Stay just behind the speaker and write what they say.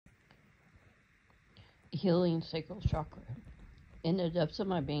Healing Sacral Chakra. In the depths of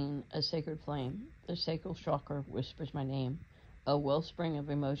my being, a sacred flame, the sacral chakra whispers my name, a wellspring of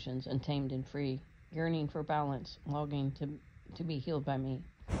emotions untamed and free, yearning for balance, longing to be healed by me.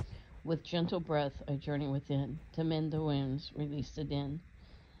 With gentle breath, I journey within, to mend the wounds, release the din,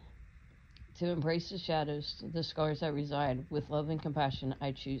 to embrace the shadows, the scars that reside. With love and compassion,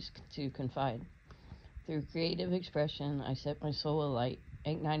 I choose to confide. Through creative expression, I set my soul alight,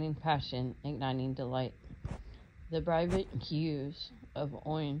 igniting passion, igniting delight. The vibrant hues of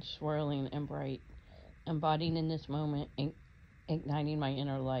orange, swirling and bright, embodied in this moment, igniting my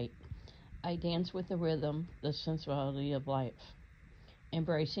inner light. I dance with the rhythm, the sensuality of life,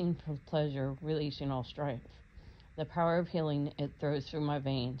 embracing pleasure, releasing all strife. The power of healing, it throws through my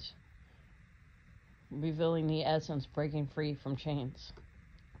veins, revealing the essence, breaking free from chains.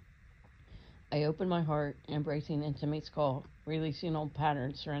 I open my heart, embracing intimate's call, releasing old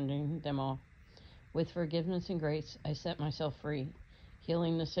patterns, surrendering them all. With forgiveness and grace, I set myself free,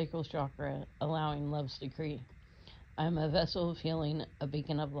 healing the sacral chakra, allowing love's decree. I am a vessel of healing, a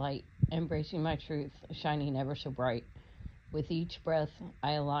beacon of light, embracing my truth, shining ever so bright. With each breath,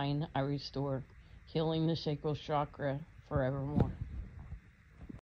 I align, I restore, healing the sacral chakra forevermore.